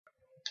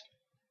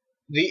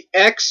The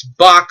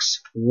Xbox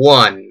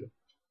One.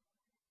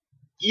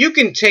 You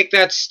can take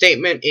that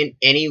statement in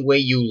any way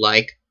you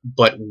like,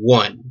 but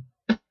one.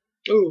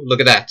 Ooh, look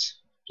at that.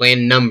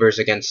 Playing numbers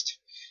against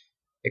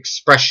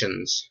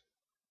expressions.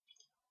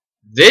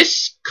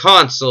 This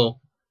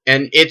console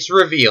and its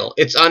reveal,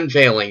 its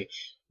unveiling,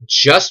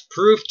 just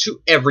proved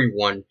to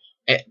everyone,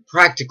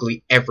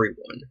 practically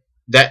everyone,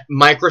 that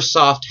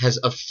Microsoft has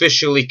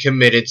officially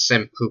committed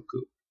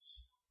seppuku.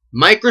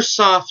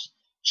 Microsoft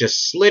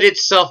just slit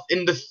itself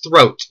in the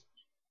throat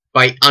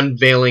by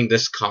unveiling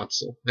this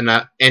console,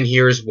 and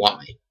here's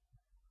why.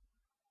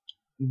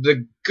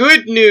 The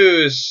good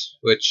news,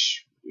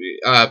 which,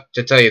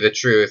 to tell you the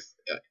truth,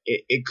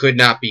 it could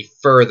not be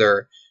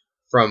further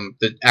from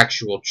the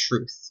actual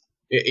truth.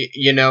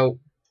 You know,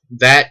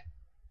 that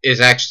is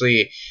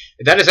actually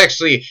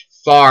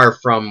far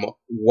from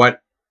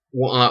what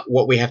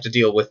we have to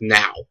deal with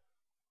now.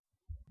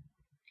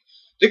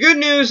 The good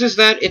news is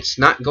that it's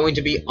not going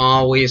to be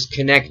always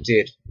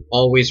connected,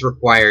 always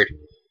required.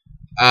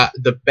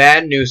 The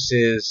bad news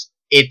is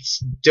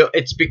it's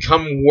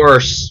become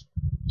worse.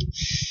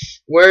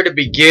 Where to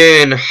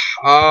begin?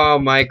 Oh,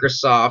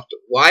 Microsoft,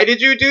 why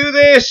did you do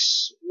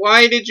this?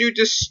 Why did you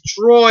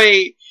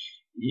destroy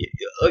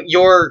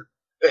your...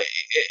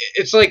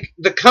 It's like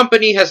the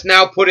company has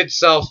now put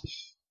itself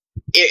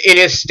in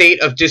a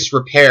state of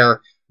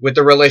disrepair with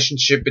the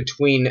relationship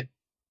between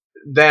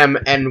them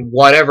and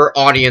whatever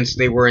audience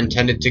they were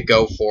intended to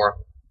go for.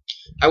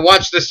 I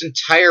watched this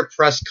entire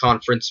press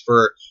conference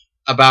for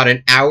about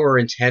an hour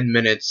and 10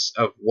 minutes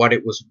of what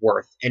it was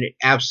worth, and it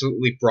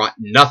absolutely brought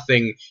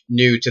nothing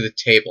new to the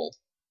table.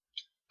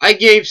 I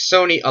gave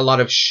Sony a lot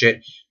of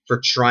shit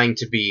for trying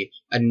to be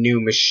a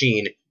new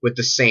machine with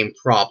the same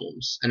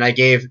problems, and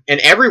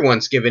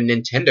everyone's given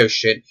Nintendo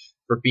shit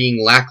for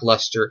being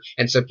lackluster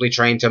and simply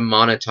trying to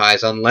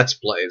monetize on Let's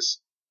Plays.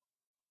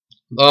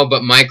 Oh,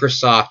 but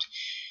Microsoft,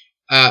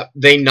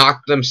 they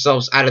knocked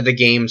themselves out of the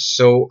game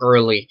so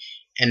early,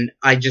 and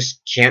I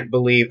just can't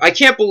believe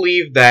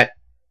that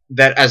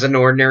as an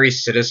ordinary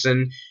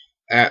citizen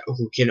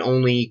who can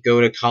only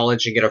go to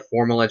college and get a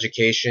formal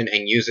education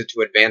and use it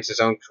to advance his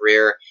own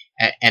career,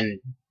 and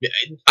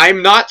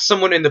I'm not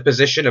someone in the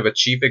position of a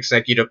chief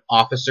executive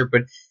officer,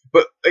 but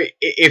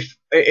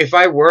if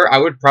I were, I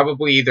would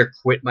probably either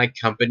quit my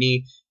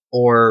company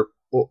or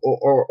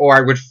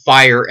I would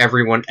fire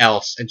everyone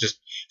else and just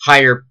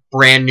hire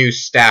brand new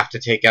staff to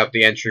take out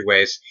the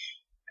entryways.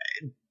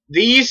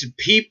 These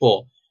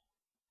people,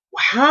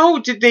 how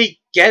did they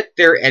get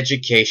their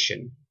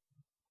education?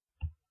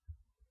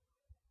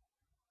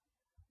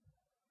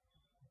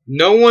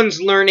 No one's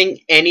learning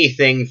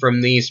anything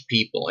from these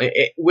people,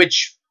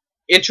 which,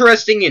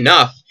 interesting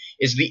enough,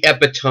 is the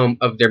epitome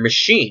of their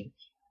machine.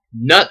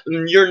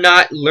 You're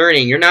not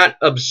learning, you're not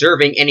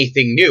observing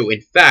anything new.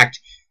 In fact,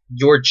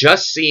 you're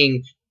just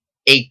seeing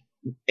a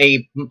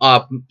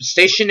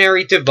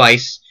stationary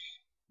device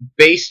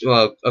based.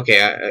 Well,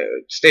 okay,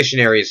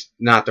 stationary is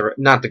not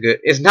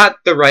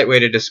the right way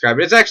to describe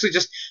it. It's actually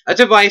just a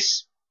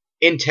device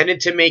intended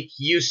to make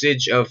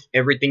usage of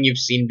everything you've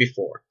seen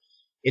before.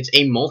 It's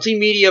a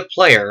multimedia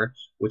player,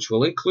 which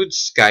will include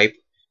Skype,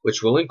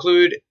 which will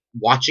include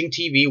watching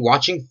TV,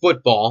 watching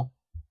football,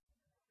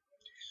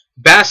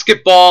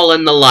 basketball,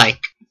 and the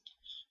like.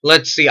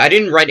 Let's see, I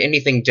didn't write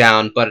anything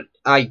down, but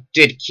I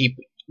did keep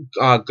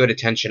good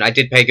attention. I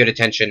did pay good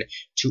attention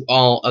to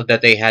all of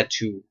that they had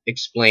to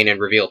explain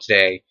and reveal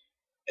today.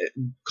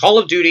 Call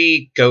of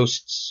Duty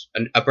Ghosts,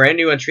 a brand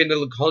new entry in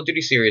the Call of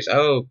Duty series.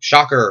 Oh,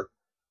 shocker.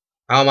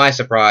 How am I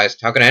surprised?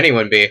 How can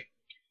anyone be?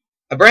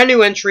 A brand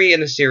new entry in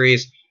the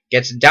series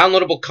gets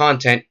downloadable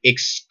content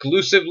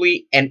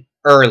exclusively and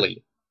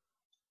early.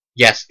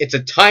 Yes, it's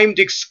a timed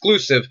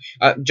exclusive,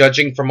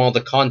 judging from all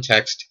the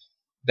context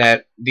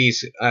that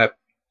these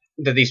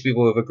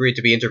people have agreed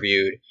to be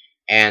interviewed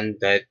and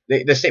that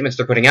the statements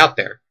they're putting out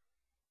there.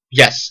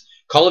 Yes,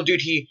 Call of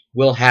Duty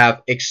will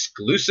have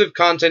exclusive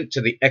content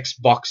to the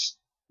Xbox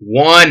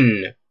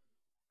One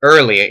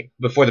early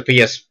before the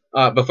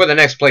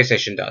next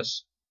PlayStation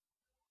does.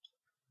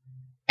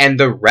 And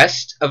the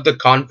rest of the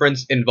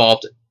conference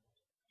involved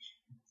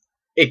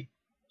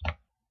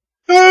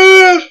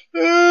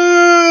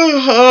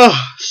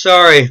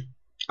sorry,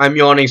 I'm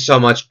yawning so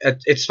much.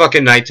 It's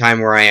fucking nighttime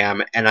where I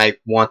am, and I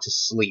want to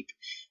sleep,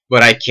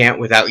 but I can't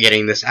without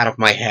getting this out of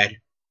my head.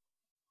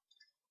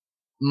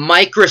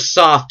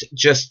 Microsoft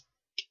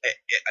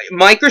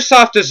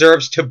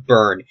deserves to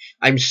burn.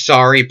 I'm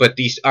sorry, but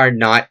these are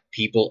not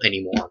people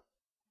anymore.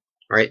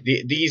 Right?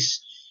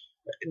 These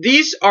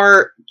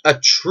are a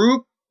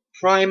true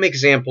prime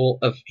example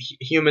of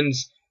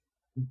humans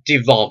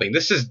devolving.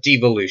 This is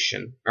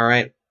devolution,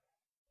 alright?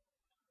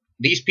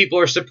 These people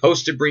are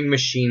supposed to bring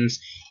machines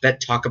that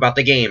talk about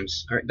the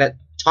games, or that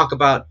talk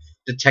about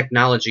the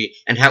technology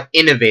and how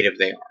innovative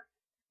they are.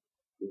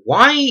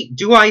 Why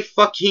do I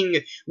fucking...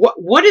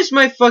 What is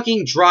my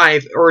fucking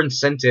drive or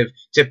incentive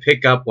to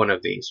pick up one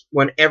of these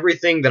when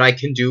everything that I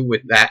can do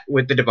with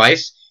the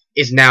device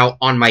is now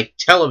on my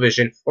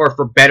television, or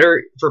for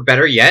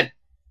better yet,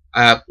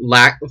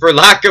 For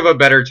lack of a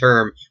better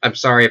term, I'm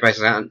sorry if I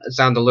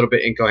sound a little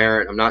bit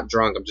incoherent. I'm not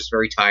drunk. I'm just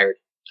very tired.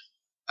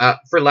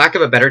 For lack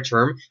of a better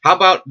term, how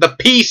about the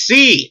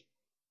PC?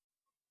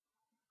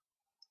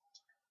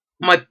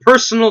 My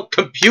personal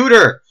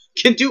computer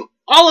can do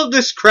all of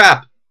this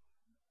crap.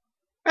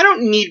 I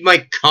don't need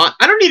I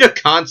don't need a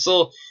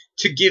console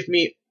to give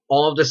me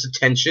all of this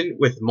attention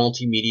with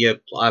multimedia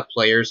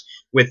players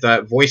with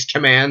voice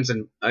commands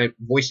and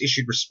voice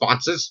issued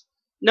responses.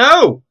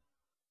 No!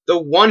 The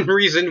one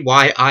reason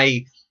why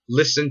I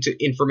listen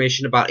to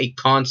information about a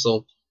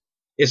console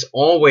is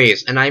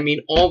always, and I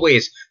mean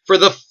always, for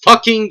the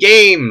fucking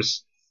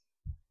games!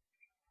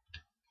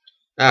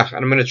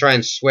 I'm gonna try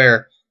and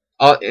swear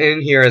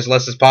in here as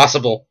less as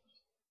possible.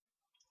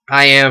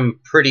 I am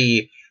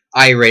pretty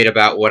irate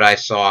about what I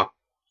saw.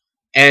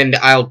 And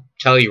I'll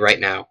tell you right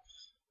now,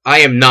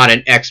 I am not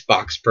an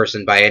Xbox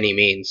person by any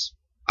means.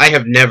 I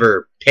have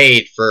never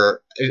paid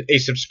for a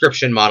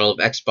subscription model of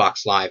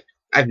Xbox Live.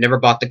 I've never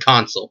bought the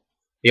console.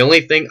 The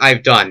only thing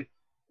I've done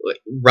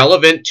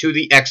relevant to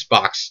the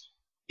Xbox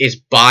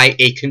is buy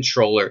a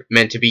controller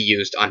meant to be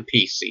used on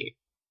PC.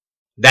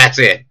 That's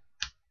it.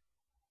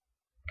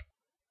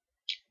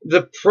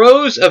 The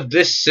pros of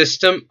this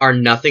system are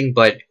nothing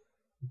but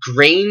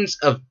grains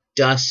of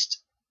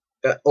dust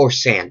or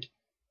sand.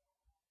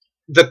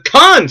 The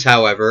cons,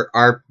 however,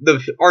 are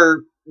the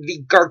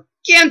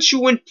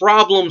gargantuan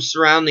problems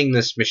surrounding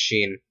this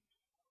machine.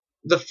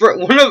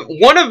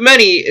 One of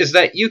many is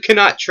that you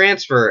cannot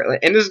transfer,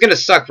 and this is going to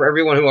suck for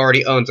everyone who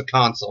already owns a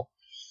console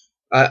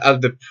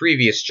of the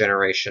previous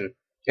generation.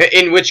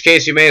 In which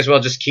case, you may as well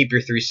just keep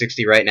your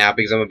 360 right now,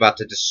 because I'm about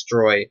to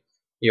destroy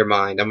your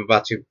mind. I'm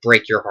about to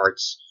break your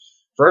hearts.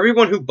 For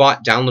everyone who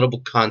bought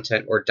downloadable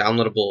content or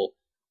downloadable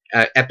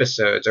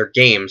episodes or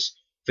games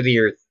for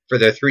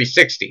their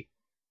 360,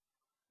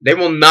 they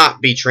will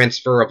not be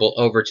transferable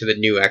over to the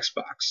new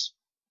Xbox.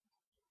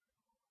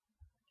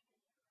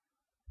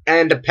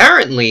 And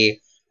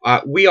apparently,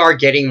 we are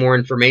getting more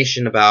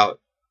information about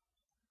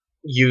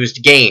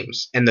used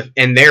games and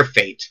their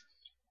fate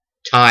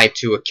tied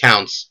to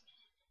accounts.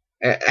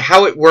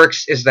 How it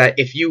works is that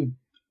if you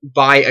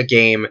buy a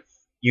game,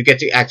 you get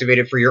to activate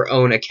it for your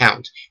own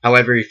account.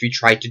 However, if you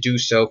try to do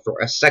so for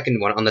a second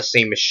one on the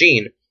same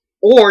machine,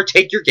 or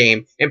take your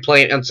game and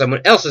play it on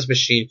someone else's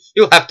machine,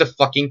 you'll have to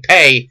fucking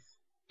pay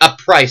a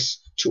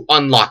price to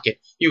unlock it.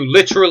 You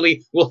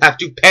literally will have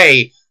to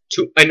pay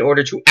in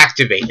order to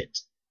activate it.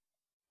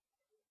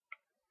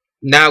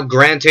 Now,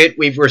 granted,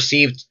 we've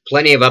received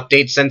plenty of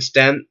updates since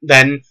then.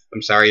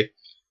 I'm sorry.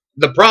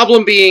 The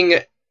problem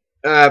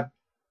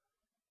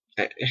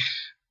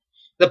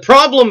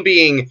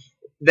being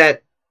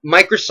that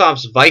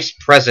Microsoft's vice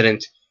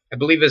president, I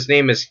believe his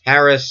name is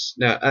Harris.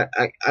 No,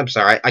 I'm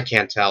sorry, I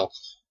can't tell.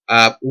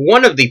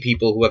 One of the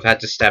people who have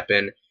had to step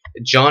in,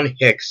 John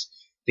Hicks,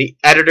 the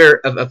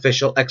editor of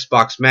Official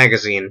Xbox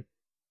Magazine,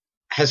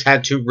 has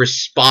had to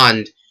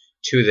respond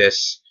to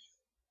this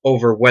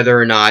over whether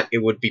or not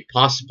it would be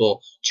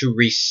possible to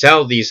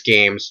resell these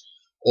games,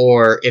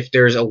 or if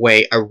there's a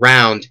way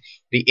around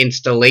the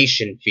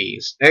installation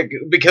fees.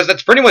 Because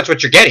that's pretty much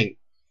what you're getting.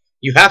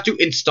 You have to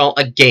install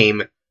a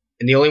game,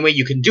 and the only way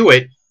you can do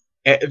it,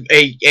 and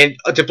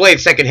to play it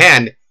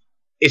secondhand,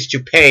 is to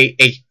pay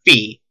a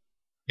fee.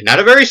 And not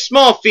a very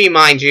small fee,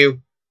 mind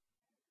you.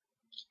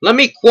 Let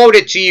me quote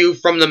it to you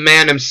from the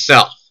man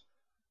himself.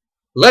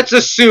 Let's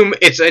assume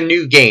it's a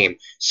new game,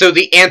 so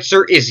the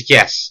answer is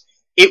yes.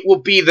 It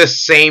will be the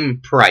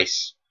same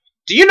price.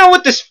 Do you know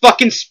what this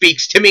fucking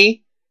speaks to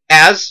me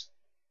as?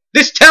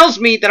 This tells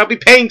me that I'll be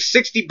paying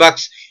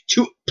 $60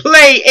 to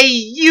play a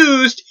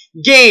used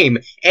game.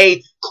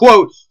 A,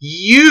 quote,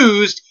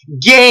 used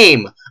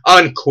game,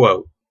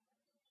 unquote.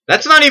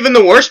 That's not even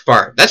the worst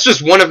part. That's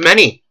just one of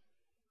many.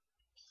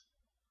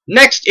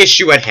 Next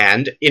issue at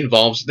hand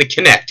involves the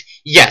Kinect.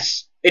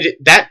 Yes,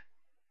 that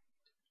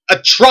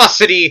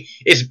atrocity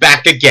is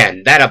back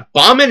again. That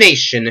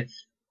abomination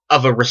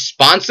of a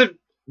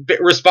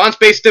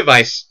response-based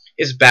device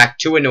is back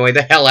to annoy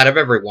the hell out of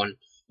everyone.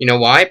 You know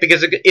why?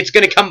 Because it's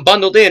going to come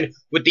bundled in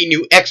with the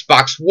new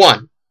Xbox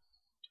One.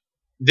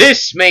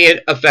 This may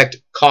affect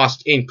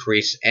cost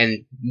increase,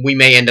 and we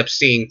may end up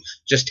seeing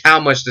just how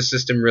much the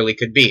system really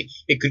could be.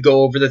 It could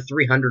go over the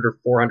 $300 or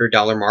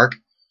 $400 mark,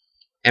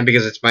 and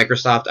because it's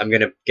Microsoft, I'm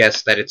going to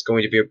guess that it's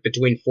going to be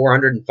between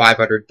 $400 and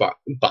 $500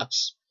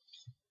 bucks.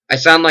 I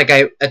sound like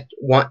I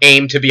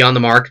aim to be on the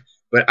mark,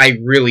 but I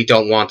really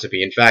don't want to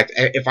be. In fact,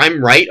 if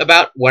I'm right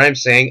about what I'm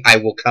saying, I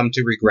will come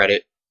to regret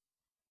it.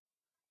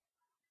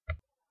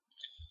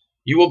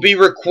 You will be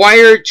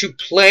required to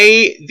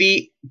play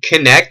the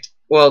Kinect.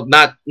 Well,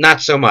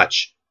 not so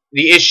much.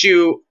 The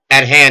issue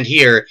at hand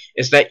here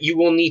is that you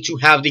will need to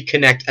have the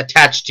Kinect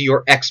attached to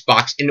your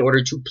Xbox in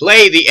order to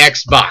play the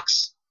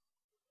Xbox.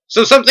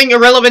 So something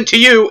irrelevant to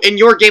you in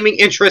your gaming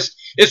interest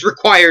is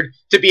required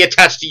to be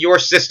attached to your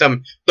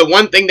system, the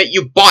one thing that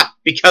you bought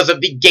because of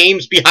the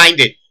games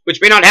behind it,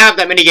 which may not have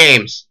that many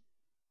games.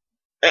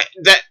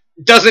 That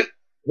doesn't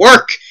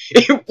work.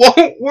 It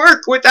won't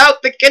work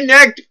without the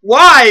Kinect.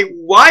 Why?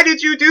 Why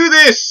did you do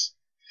this?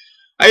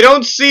 I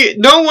don't see...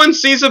 No one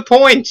sees a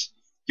point!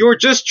 You're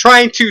just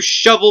trying to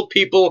shovel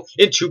people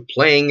into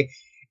playing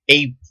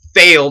a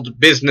failed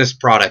business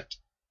product.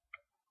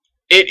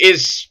 It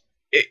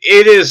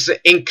is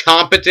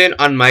incompetent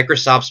on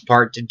Microsoft's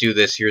part to do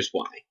this. Here's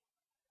why.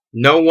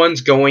 No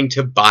one's going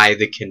to buy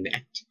the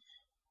Kinect.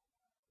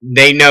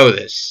 They know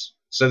this.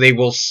 So they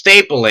will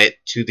staple it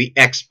to the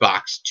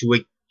Xbox,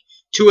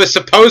 to a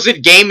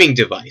supposed gaming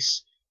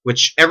device,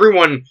 which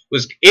everyone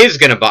is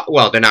going to buy.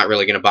 Well, they're not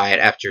really going to buy it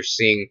after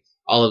seeing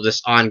all of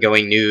this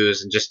ongoing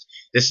news and just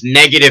this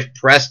negative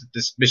press that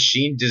this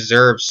machine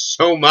deserves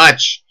so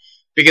much.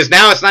 Because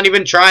now it's not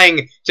even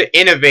trying to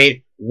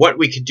innovate what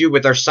we could do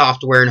with our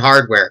software and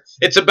hardware.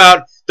 It's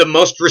about the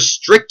most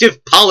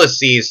restrictive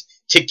policies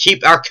to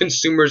keep our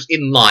consumers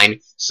in line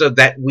so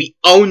that we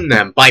own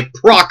them by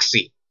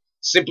proxy,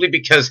 simply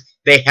because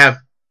they have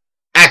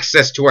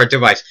access to our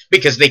device,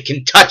 because they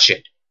can touch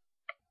it.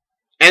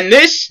 And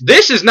this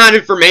is not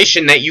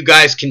information that you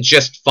guys can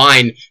just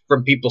find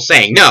from people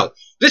saying. No,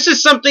 this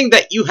is something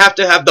that you have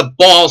to have the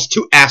balls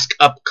to ask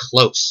up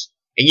close.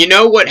 And you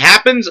know what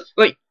happens?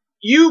 Like,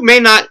 you may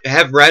not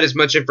have read as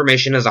much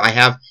information as I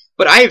have,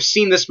 but I have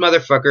seen this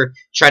motherfucker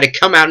try to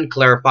come out and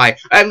clarify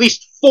at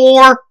least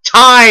 4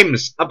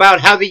 times about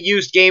how the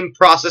used game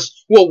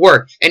process will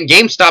work. And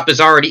GameStop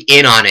is already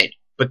in on it,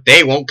 but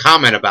they won't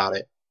comment about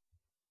it.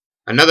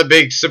 Another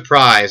big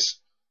surprise.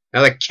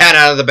 Another cat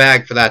out of the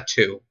bag for that,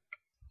 too.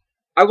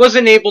 I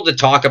wasn't able to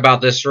talk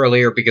about this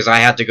earlier because I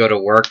had to go to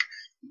work,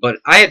 but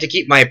I had to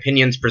keep my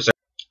opinions preserved.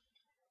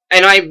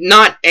 And I'm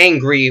not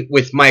angry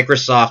with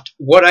Microsoft.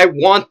 What I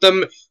want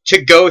them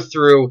to go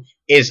through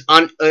is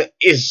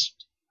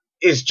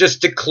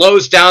just to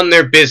close down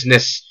their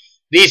business.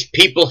 These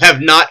people have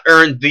not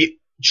earned the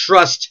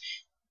trust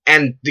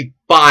and the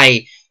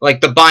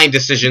buying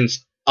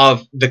decisions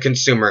of the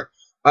consumer,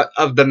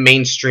 of the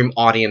mainstream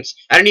audience.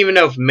 I don't even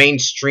know if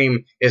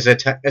mainstream is a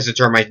term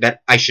that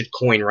I should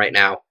coin right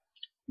now,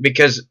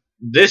 because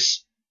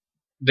this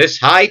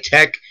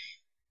high-tech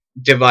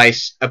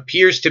device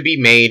appears to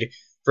be made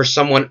for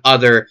someone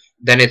other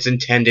than its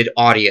intended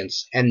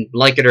audience. And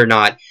like it or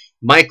not,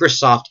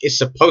 Microsoft is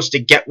supposed to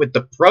get with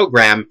the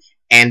program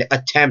and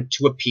attempt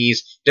to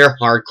appease their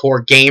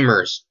hardcore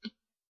gamers.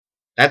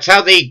 That's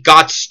how they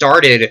got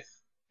started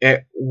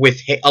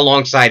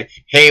alongside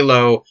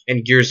Halo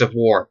and Gears of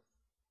War.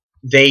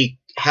 They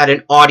had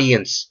an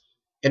audience.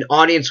 An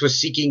audience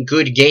was seeking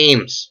good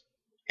games.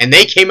 And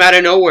they came out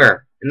of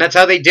nowhere. And that's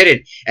how they did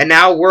it. And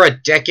now we're a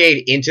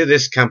decade into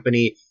this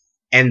company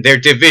and their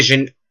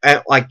division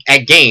at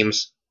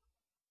games.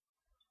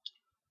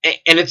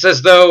 And it's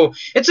as though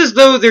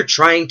they're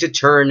trying to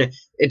turn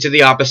into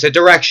the opposite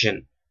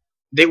direction.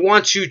 They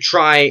want to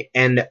try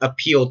and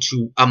appeal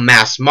to a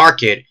mass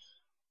market,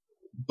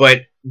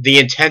 but the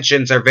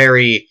intentions are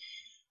very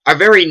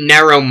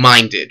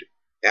narrow-minded.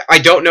 I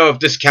don't know if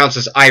this counts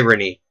as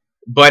irony,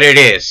 but it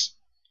is.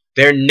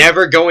 They're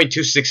never going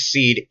to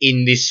succeed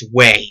in this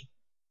way.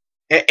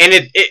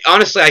 And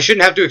honestly, I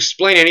shouldn't have to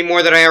explain any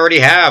more than I already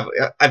have.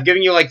 I've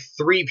given you like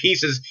 3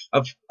 pieces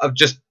of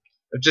just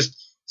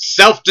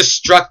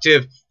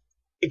self-destructive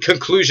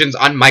conclusions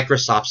on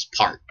Microsoft's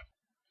part.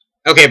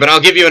 Okay, but I'll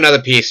give you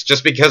another piece,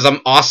 just because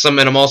I'm awesome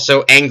and I'm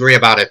also angry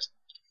about it.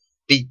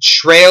 The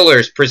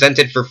trailers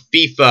presented for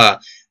FIFA,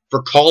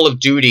 for Call of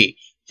Duty,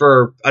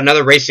 for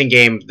another racing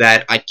game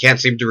that I can't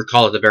seem to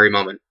recall at the very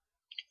moment.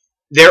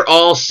 They're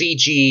all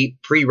CG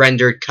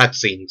pre-rendered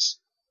cutscenes.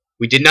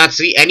 We did not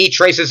see any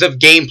traces of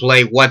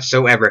gameplay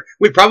whatsoever.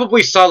 We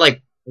probably saw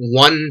like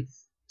 1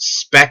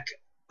 speck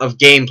of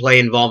gameplay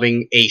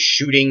involving a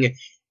shooting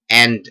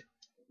and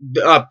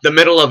the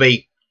middle of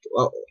the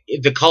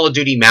Call of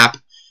Duty map.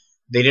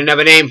 They didn't have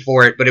a name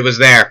for it, but it was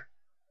there.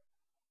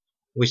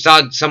 We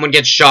saw someone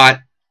get shot,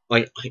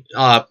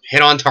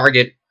 hit on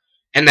target,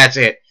 and that's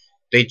it.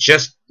 They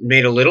just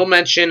made a little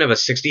mention of a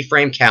 60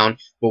 frame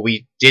count, but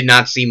we did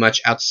not see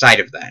much outside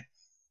of that.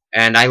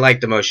 And I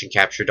like the motion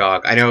capture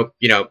dog. I know,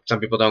 some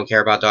people don't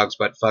care about dogs,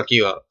 but fuck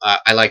you.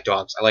 I like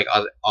dogs. I like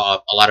a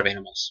lot of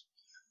animals.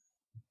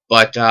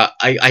 But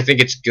I think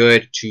it's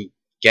good to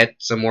get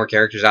some more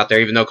characters out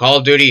there, even though Call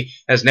of Duty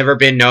has never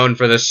been known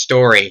for the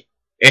story.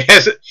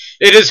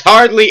 It is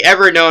hardly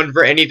ever known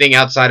for anything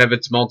outside of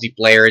its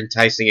multiplayer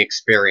enticing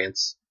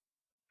experience.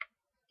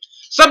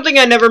 Something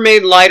I never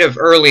made light of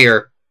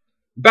earlier.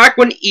 Back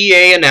when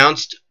EA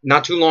announced,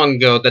 not too long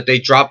ago, that they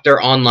dropped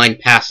their online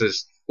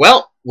passes,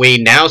 well, we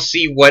now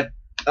see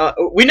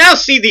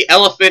the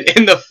elephant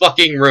in the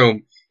fucking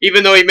room,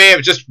 even though he may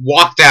have just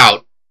walked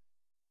out.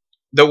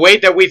 The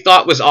weight that we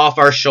thought was off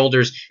our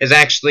shoulders is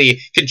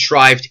actually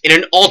contrived in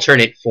an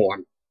alternate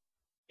form.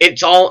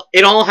 It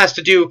all has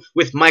to do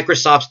with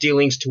Microsoft's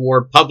dealings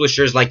toward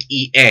publishers like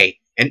EA,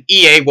 and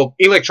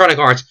Electronic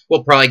Arts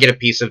will probably get a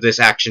piece of this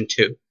action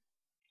too.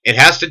 It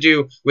has to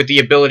do with the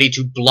ability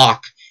to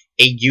block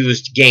a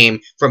used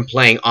game from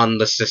playing on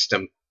the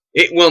system.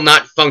 It will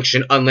not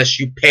function unless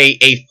you pay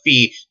a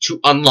fee to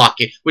unlock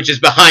it, which is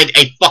behind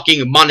a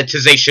fucking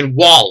monetization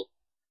wall.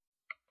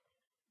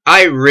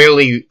 I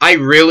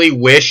really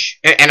wish,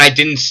 and I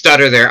didn't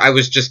stutter there, I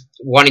was just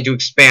wanting to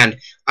expand.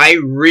 I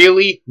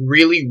really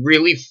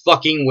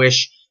fucking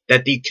wish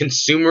that the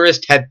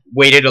consumerist had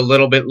waited a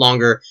little bit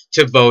longer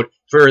to vote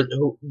for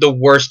the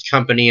worst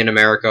company in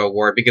America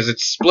award, because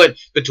it's split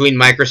between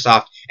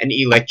Microsoft and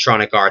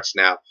Electronic Arts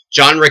now.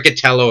 John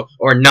Riccatello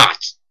or not.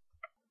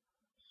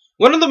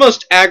 One of the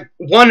most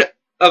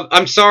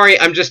I'm sorry,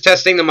 I'm just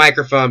testing the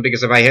microphone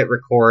because if I hit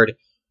record,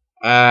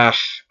 uh,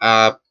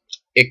 uh,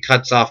 it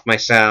cuts off my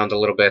sound a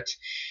little bit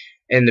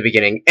in the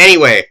beginning.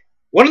 Anyway,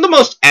 one of the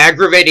most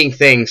aggravating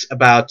things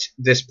about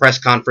this press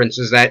conference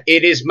is that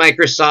it is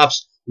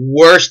Microsoft's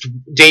worst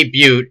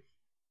debut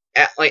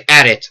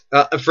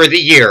for the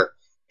year,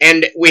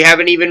 and we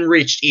haven't even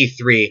reached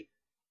E3.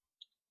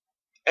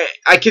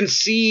 I can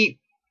see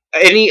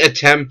any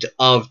attempt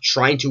of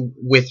trying to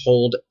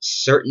withhold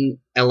certain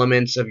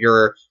elements of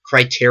your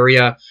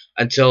criteria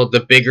until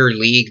the bigger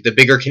league, the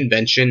bigger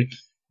convention,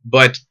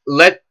 but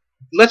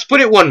let's put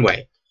it one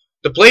way.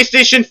 The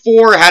PlayStation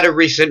 4 had a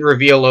recent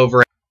reveal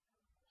over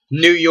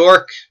New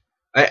York.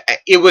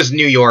 It was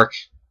New York,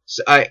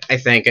 I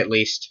think, at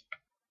least.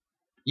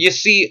 You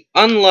see,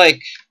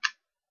 unlike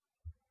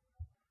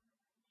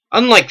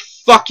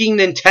fucking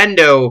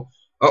Nintendo,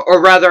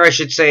 or rather I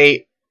should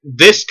say,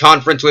 this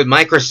conference with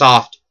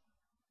Microsoft,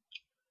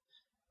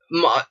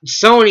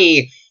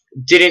 Sony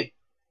didn't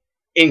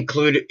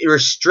include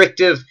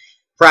restrictive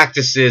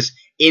practices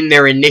in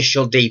their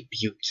initial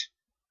debut.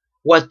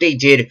 What they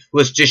did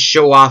was just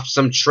show off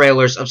some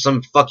trailers of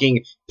some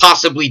fucking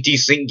possibly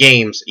decent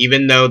games,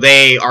 even though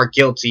they are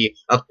guilty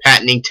of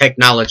patenting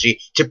technology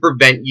to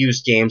prevent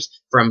used games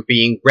from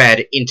being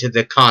read into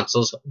the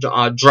console's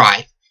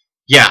drive.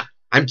 Yeah,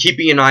 I'm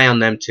keeping an eye on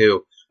them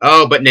too.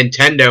 Oh, but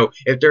Nintendo,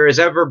 if there has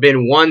ever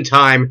been one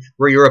time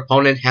where your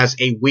opponent has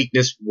a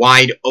weakness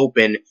wide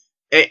open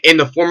in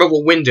the form of a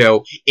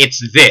window,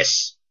 it's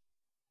this.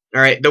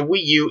 Alright, the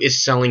Wii U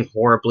is selling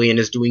horribly and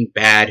is doing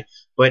bad,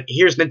 but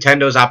here's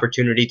Nintendo's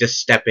opportunity to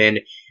step in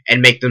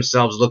and make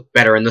themselves look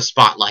better in the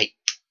spotlight.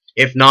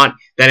 If not,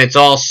 then it's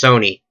all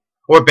Sony.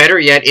 Or better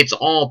yet, it's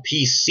all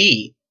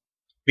PC.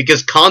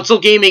 Because console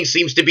gaming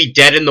seems to be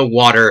dead in the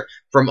water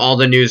from all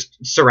the news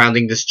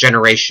surrounding this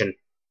generation.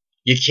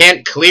 You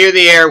can't clear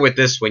the air with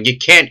this one. You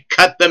can't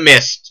cut the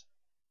mist.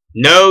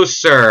 No,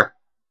 sir.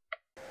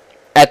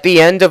 At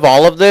the end of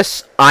all of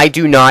this, I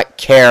do not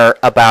care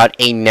about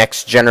a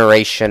next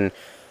generation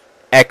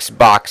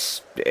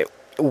Xbox,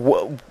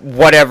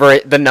 whatever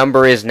the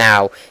number is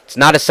now. It's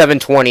not a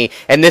 720,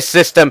 and this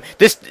system,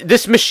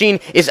 this machine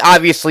is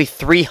obviously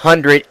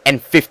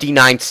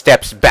 359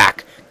 steps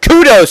back.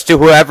 Kudos to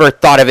whoever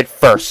thought of it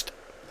first.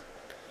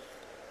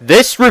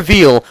 This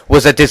reveal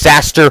was a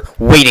disaster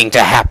waiting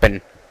to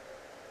happen.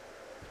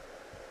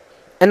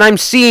 And I'm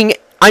seeing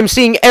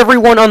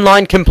everyone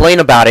online complain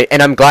about it,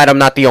 and I'm glad I'm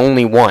not the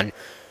only one.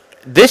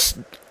 This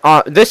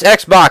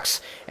Xbox,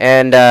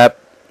 and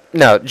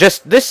this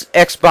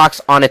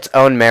Xbox on its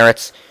own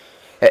merits.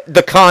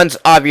 The cons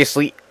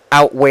obviously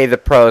outweigh the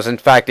pros. In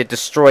fact, it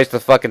destroys the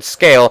fucking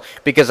scale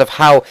because of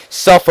how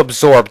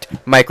self-absorbed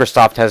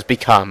Microsoft has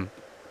become.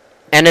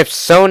 And if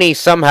Sony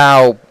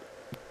somehow,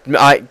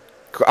 I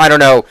don't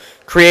know,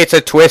 creates a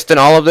twist in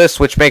all of this,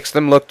 which makes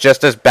them look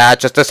just as bad,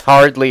 just as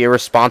hardly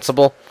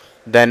irresponsible,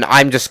 then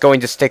I'm just going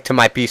to stick to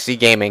my PC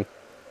gaming.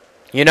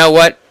 You know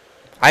what?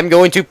 I'm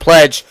going to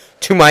pledge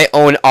to my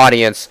own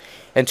audience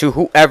and to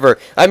whoever.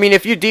 I mean,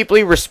 if you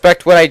deeply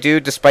respect what I do,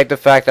 despite the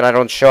fact that I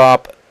don't show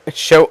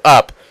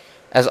up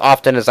as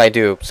often as I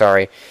do,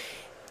 sorry.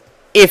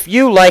 If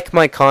you like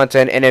my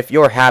content and if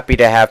you're happy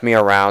to have me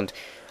around,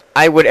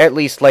 I would at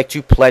least like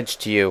to pledge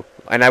to you,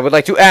 and I would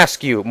like to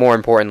ask you, more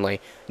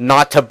importantly,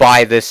 not to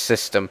buy this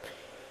system.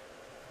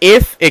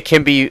 If it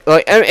can be,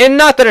 and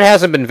not that it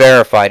hasn't been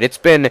verified, it's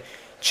been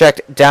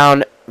checked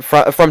down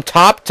from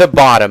top to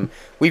bottom.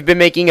 We've been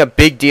making a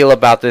big deal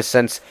about this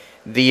since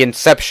the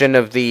inception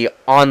of the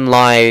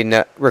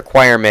online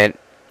requirement,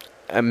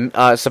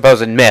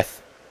 supposed myth.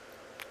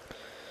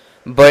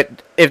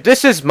 But if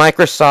this is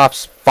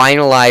Microsoft's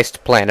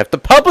finalized plan, if the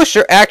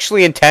publisher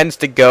actually intends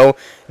to go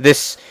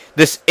this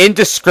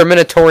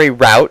indiscriminatory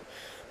route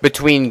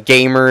between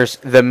gamers,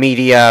 the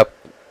media,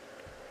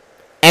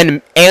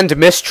 and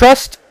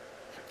mistrust,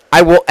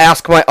 I will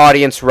ask my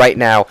audience right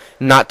now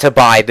not to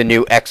buy the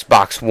new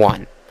Xbox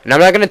One. And I'm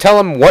not going to tell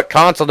them what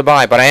console to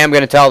buy, but I am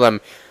going to tell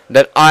them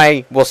that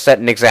I will set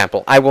an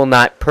example. I will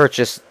not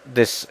purchase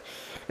this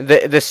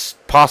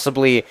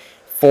possibly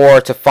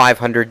 $400 to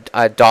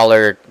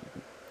 $500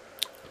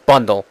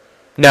 bundle.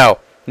 No.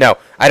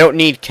 I don't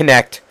need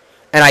Kinect,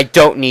 and I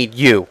don't need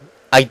you.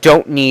 I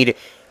don't need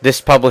this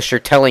publisher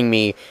telling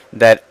me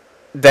that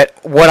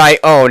what I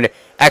own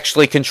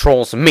actually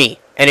controls me,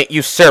 and it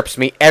usurps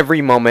me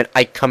every moment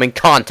I come in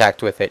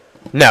contact with it.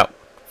 No.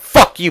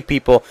 Fuck you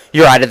people.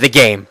 You're out of the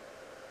game.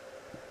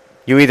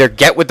 You either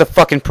get with the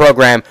fucking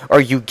program,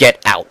 or you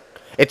get out.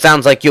 It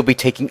sounds like you'll be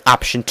taking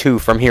option 2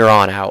 from here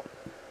on out.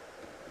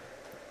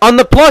 On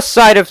the plus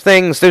side of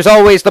things, there's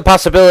always the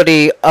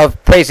possibility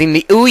of praising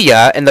the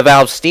Ouya in the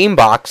Valve Steam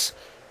box.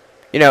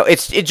 You know, it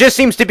just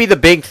seems to be the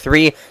big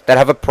three that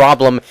have a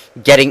problem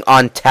getting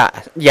on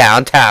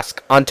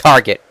task, on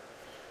target,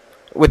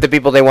 with the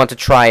people they want to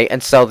try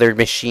and sell their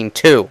machine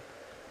to.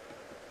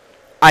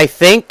 I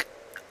think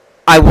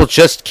I will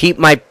just keep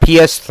my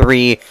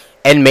PS3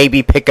 and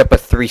maybe pick up a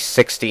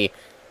 360,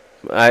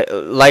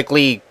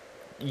 likely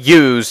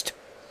used,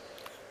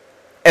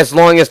 as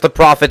long as the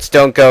profits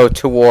don't go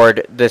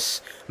toward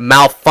this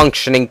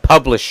malfunctioning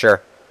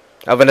publisher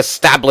of an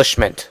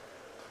establishment.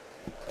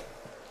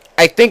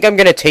 I think I'm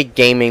going to take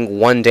gaming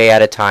one day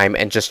at a time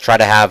and just try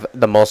to have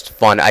the most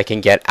fun I can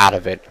get out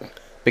of it.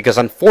 Because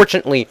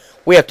unfortunately,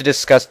 we have to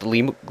discuss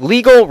the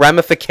legal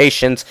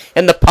ramifications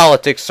and the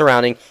politics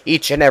surrounding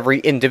each and every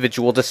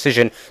individual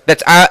decision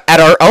that's at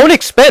our own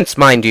expense,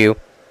 mind you.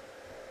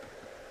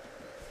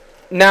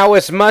 Now,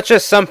 as much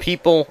as some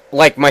people,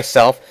 like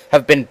myself,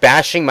 have been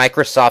bashing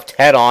Microsoft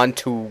head-on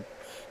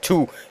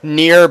to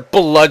near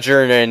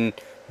bludgeoning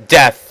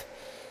death,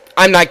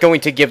 I'm not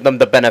going to give them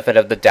the benefit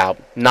of the doubt.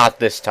 Not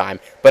this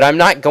time. But I'm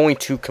not going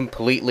to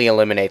completely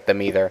eliminate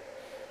them either.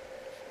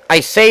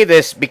 I say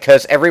this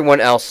because everyone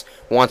else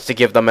wants to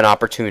give them an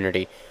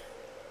opportunity.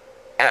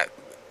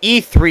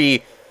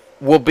 E3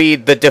 will be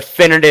the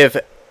definitive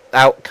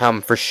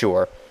outcome for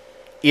sure.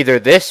 Either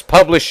this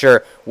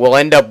publisher will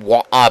end up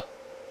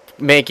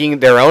making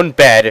their own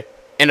bed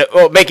and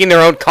making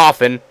their own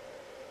coffin,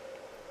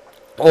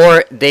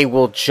 or they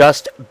will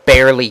just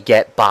barely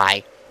get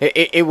by.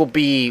 It will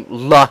be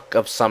luck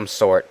of some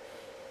sort.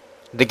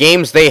 The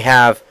games they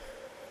have,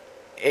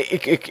 their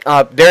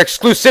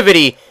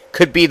exclusivity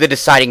could be the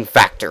deciding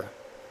factor.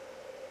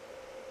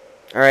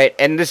 Alright,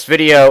 and this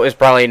video has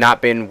probably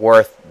not been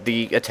worth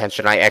the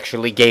attention I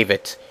actually gave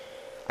it.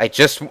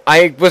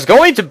 I was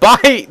going to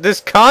buy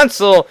this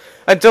console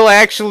until I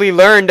actually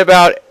learned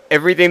about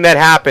everything that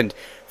happened.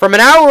 From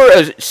an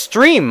hour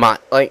stream,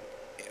 like,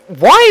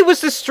 why was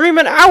this stream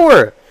an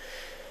hour?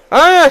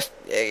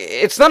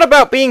 It's not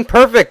about being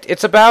perfect.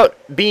 It's about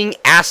being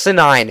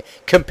asinine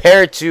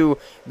compared to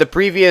the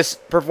previous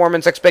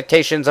performance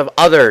expectations of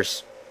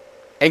others,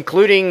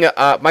 including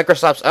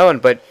Microsoft's own.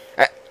 But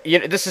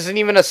this isn't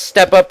even a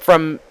step up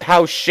from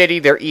how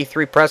shitty their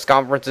E3 press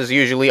conferences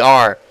usually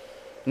are.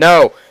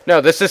 No,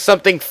 this is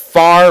something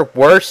far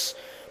worse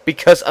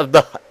because of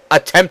the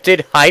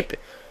attempted hype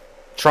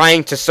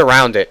trying to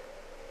surround it.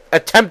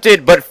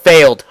 Attempted but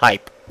failed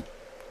hype.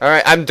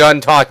 Alright, I'm done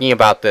talking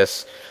about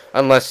this.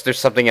 Unless there's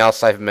something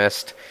else I've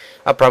missed.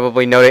 I'll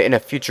probably note it in a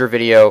future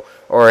video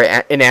or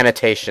in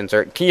annotations.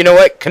 Or, you know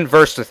what?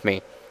 Converse with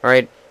me.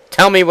 Alright?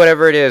 Tell me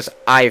whatever it is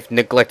I've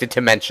neglected to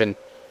mention.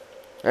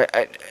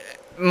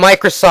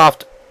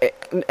 Microsoft,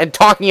 and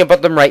talking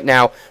about them right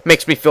now,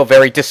 makes me feel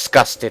very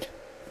disgusted.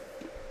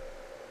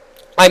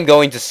 I'm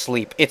going to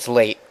sleep. It's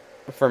late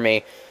for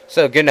me.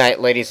 So, good night,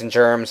 ladies and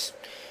germs.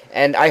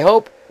 And I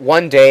hope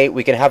one day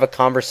we can have a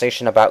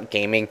conversation about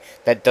gaming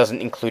that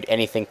doesn't include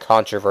anything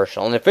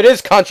controversial. And if it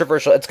is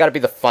controversial, it's got to be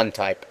the fun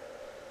type.